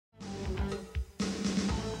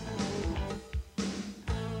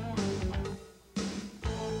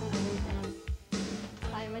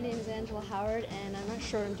Howard, and I'm not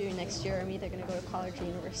sure what I'm doing next year. I'm either going to go to college or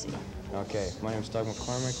university. Okay, my name's Doug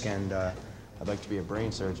McCormick, and I'd like to be a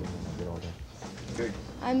brain surgeon when I get older. Good.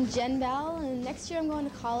 I'm Jen Bell, and next year I'm going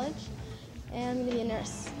to college, and I'm going to be a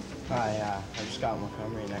nurse. Hi, I'm Scott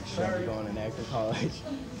Montgomery. Next year I'm going to Niagara College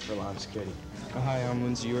for lawn security. Hi, I'm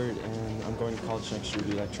Lindsay Ewart, and I'm going to college next year to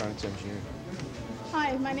be electronics engineer.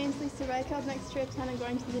 Hi, my name's Lisa Reicheld. Next year I'm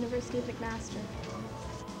going to the University of McMaster.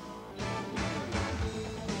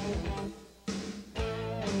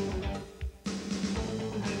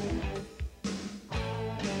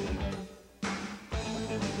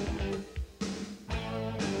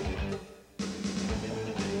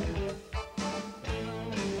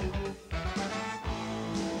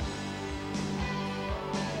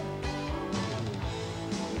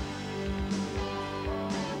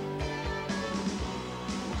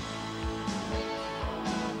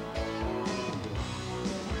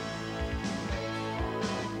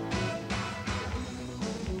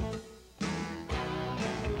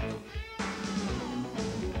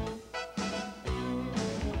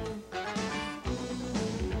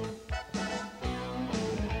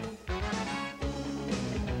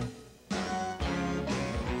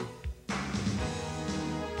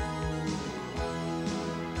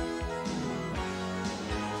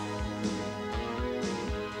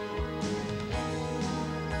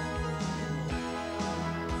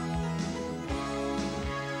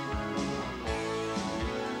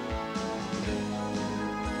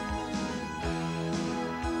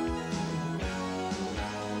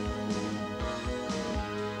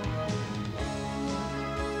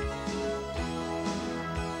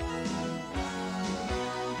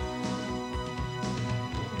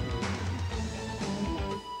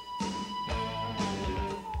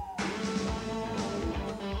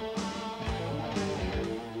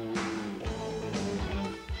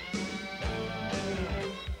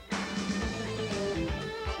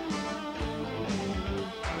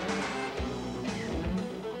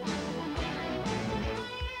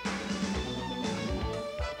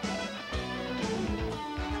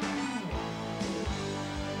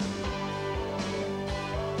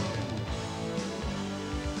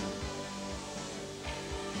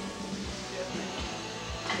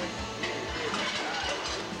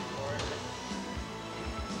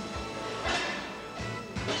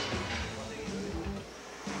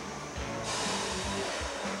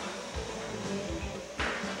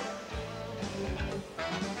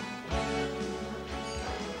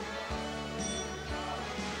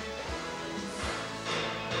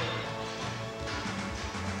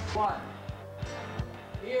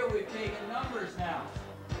 Here we've taken numbers now.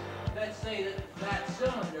 Let's say that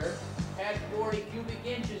cylinder had 40 cubic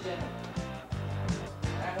inches in it.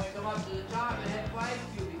 And when we come up to the top, it had 5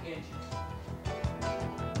 cubic inches.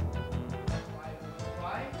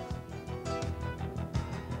 5.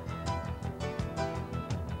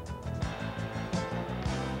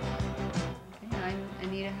 I'm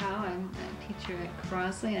Anita Howe. I'm a teacher at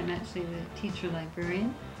Crossley. I'm actually the teacher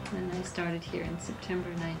librarian, and I started here in September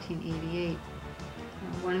 1988.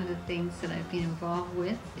 One of the things that I've been involved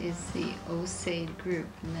with is the OSAID group,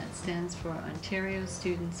 and that stands for Ontario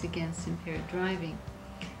Students Against Impaired Driving.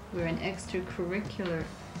 We're an extracurricular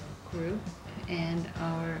group, and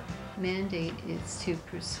our mandate is to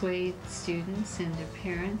persuade students and their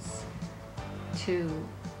parents to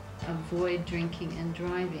avoid drinking and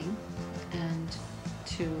driving, and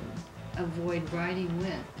to avoid riding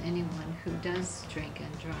with anyone who does drink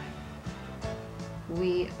and drive.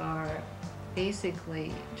 We are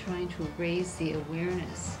basically trying to raise the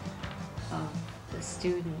awareness of the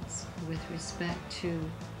students with respect to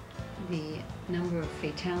the number of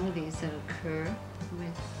fatalities that occur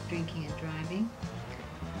with drinking and driving,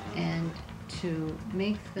 and to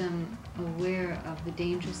make them aware of the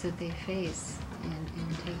dangers that they face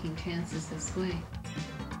in taking chances this way.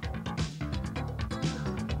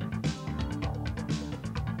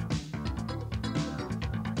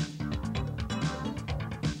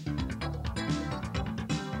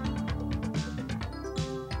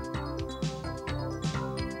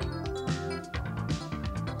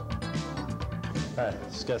 Hi,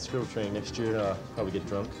 just got scribble training next year. Probably get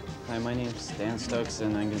drunk. Hi, my name's Dan Stokes,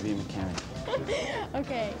 and I'm going to be a mechanic.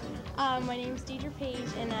 Okay, my name's Deidre Page,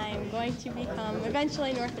 and I'm going to become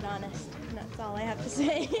eventually an orthodontist. And that's all I have to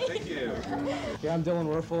say. Thank you. Yeah, I'm Dylan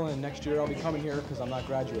Werfel, and next year I'll be coming here because I'm not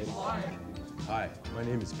graduating. Hi, my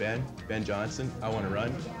name is Ben Johnson. I want to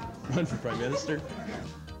run for Prime Minister.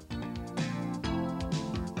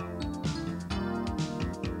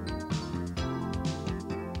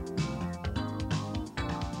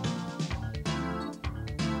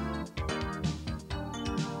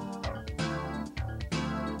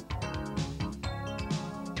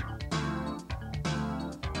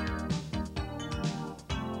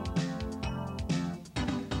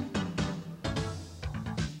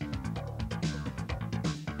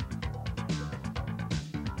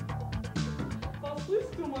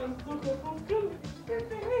 Ich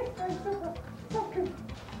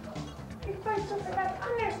weiß so viel ganz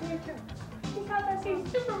anders nicht. Ich habe das hier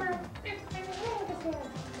Superman ist eine Rede gesehen.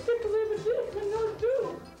 Superman ist nur du.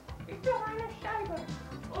 Ich bin eine Scheibe.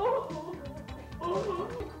 Oh, oh, oh.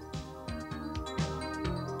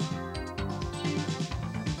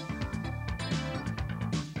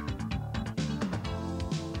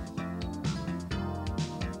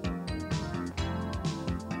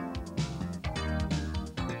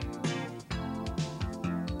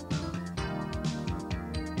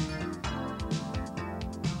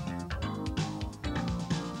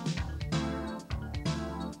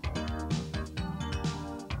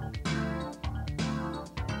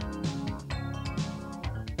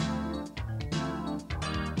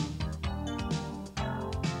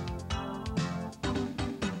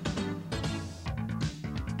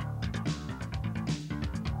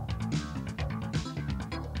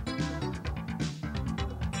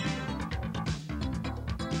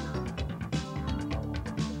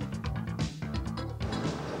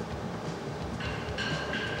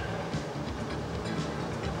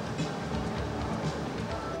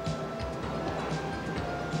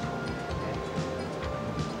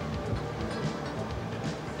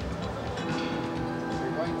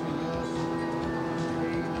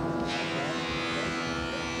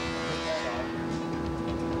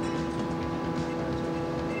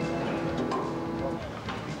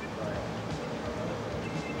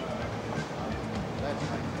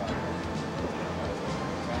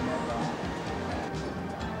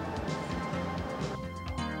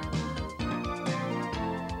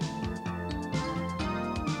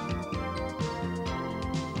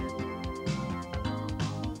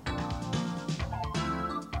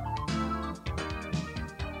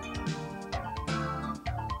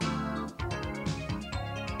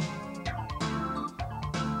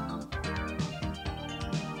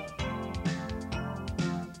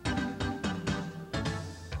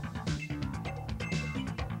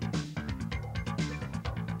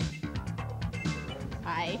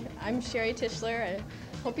 Hi, I'm Sherry Tischler. I'm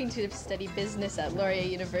hoping to study business at Laurier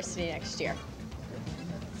University next year.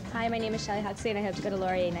 Hi, my name is Shelley Huxley and I hope to go to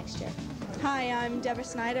Laurier next year. Hi, I'm Deborah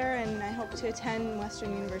Snyder and I hope to attend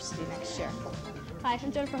Western University next year. Hi,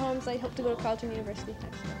 I'm Jennifer Holmes. I hope to go to Carleton University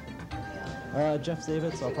next year. Jeff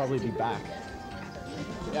Davids, I'll probably be back.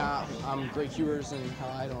 Yeah, I'm Greg Hewers, and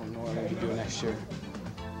hell, I don't know what I'm going to be doing next year.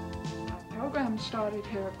 The program started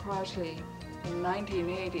here at Crossley in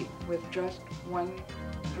 1980 with just one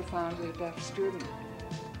profoundly deaf student.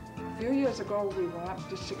 A few years ago, we were up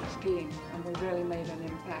to 16, and we really made an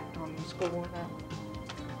impact on the school.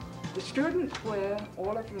 The students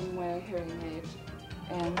all of them wear hearing aids,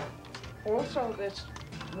 and also this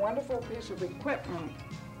wonderful piece of equipment,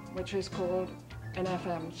 which is called an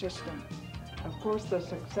FM system. Of course, the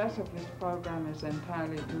success of this program is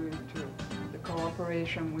entirely due to the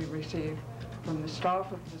cooperation we receive from the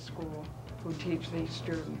staff of the school who teach these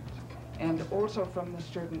students, and also from the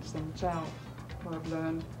students themselves who have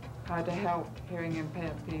learned how to help hearing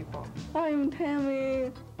impaired people. I'm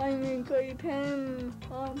Tammy. I'm in grade 10.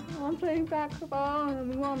 I'm playing basketball and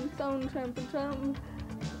we won the stone championship.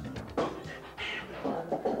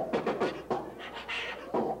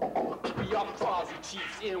 We are Crossley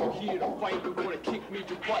Chiefs and we're here to fight. We're gonna kick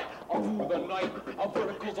major butt all through the night. Our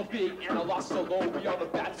verticals are big and our losses are low. We are the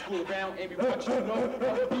best school around and we want you to know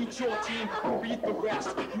that we beat your team, we beat the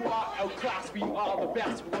rest. You are outclassed, we are the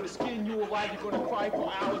best. We're gonna skin you alive, you're gonna cry for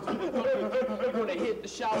hours. We're gonna hit the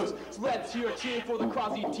showers. So let's hear a cheer for the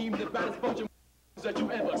Crossley team, the baddest bunch of that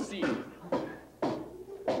you've ever seen.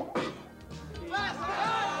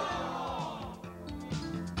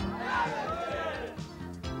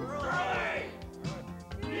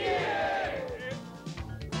 Yeah!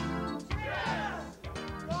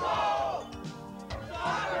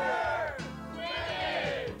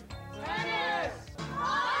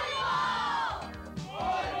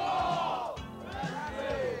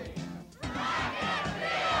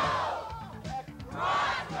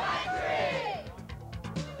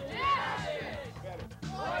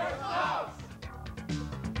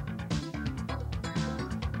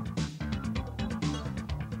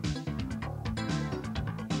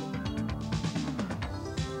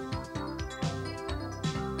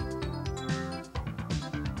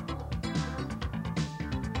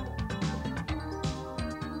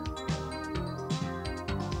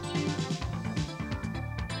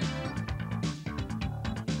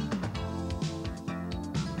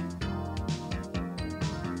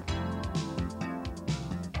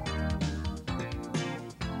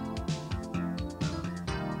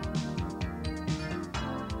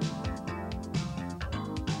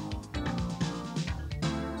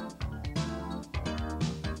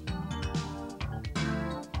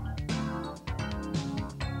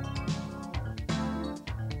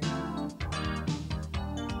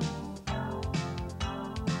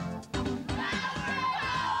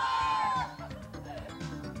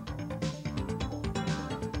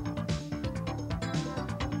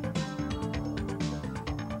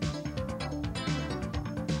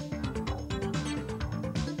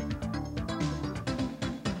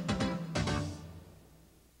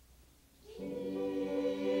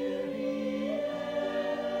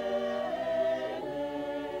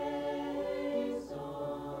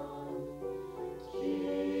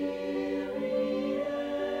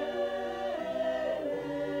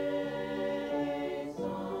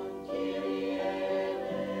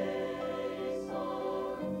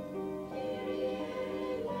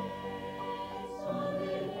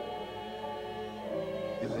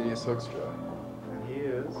 Phineas Hoekstra. And he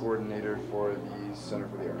is coordinator for the Center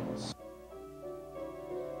for the Arts.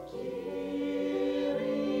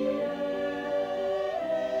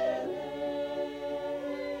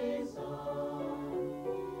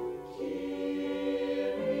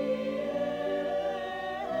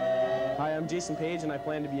 Hi, I'm Jason Page, and I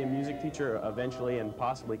plan to be a music teacher eventually and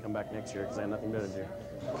possibly come back next year because I have nothing better to do.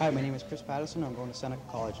 Hi, my name is Chris Patterson. I'm going to Seneca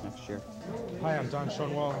College next year. Hi, I'm Don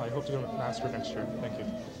Shonwell. I hope to go to Master next year. Thank you.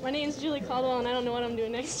 My name is Julie Caldwell, and I don't know what I'm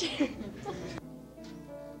doing next year.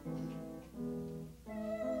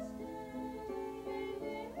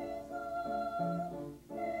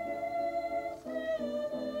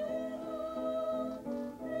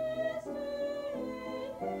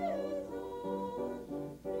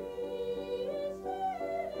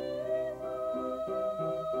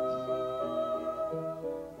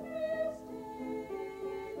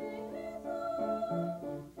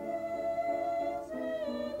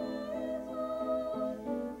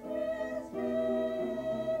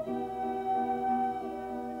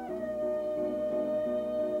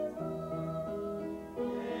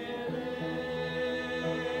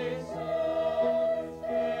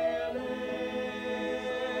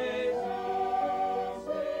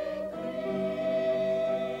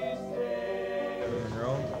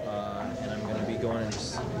 Going into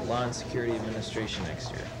Law and Security Administration next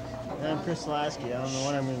year. I'm Chris Lasky. I don't know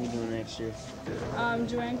what I'm going to be doing next year. I'm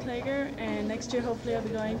Joanne Klager, and next year hopefully I'll be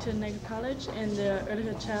going to Negra College in the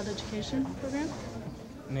Early Child Education program.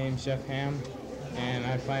 Name's Jeff Ham, and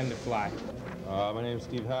I plan to fly. My name's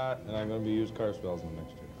Steve Hatt, and I'm going to be used car salesman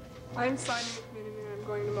next year. I'm Simon McMiniman, and I'm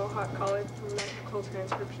going to Mohawk College for medical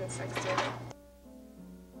transcriptionist next year.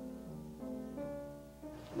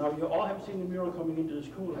 Now, you all have seen the mural coming into the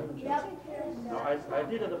school, haven't you? Yep. Now, I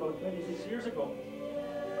did it about 26 years ago.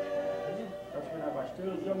 That's when I was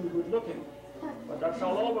still young and good looking. But that's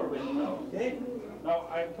all over with now, okay? Now,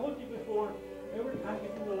 I told you before, every time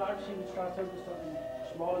you do a large thing, it starts out with something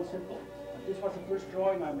small and simple. And this was the first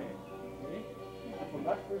drawing I made, okay? And from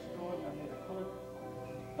that first drawing, I made a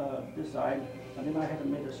colored design, and then I had to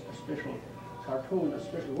make a special cartoon, a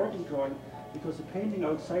special working drawing, because the painting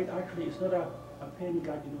outside actually is not a painting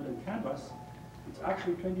like you do it in canvas. It's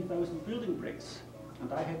actually 20,000 building bricks,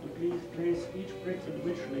 and I had to place each brick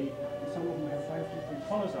individually, and some of them have 5 different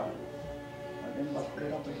colors on it. And then was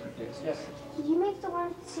played up with bricks. Yes? Did you make the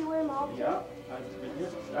one seaworm all too? Yeah,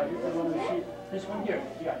 I did the one you see, this one here,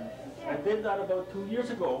 yeah. I did that about 2 years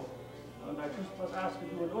ago, and I just was asked to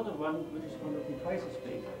do another one, which is going to be twice as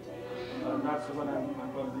big. And that's the one I'm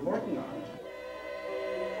going to be working on.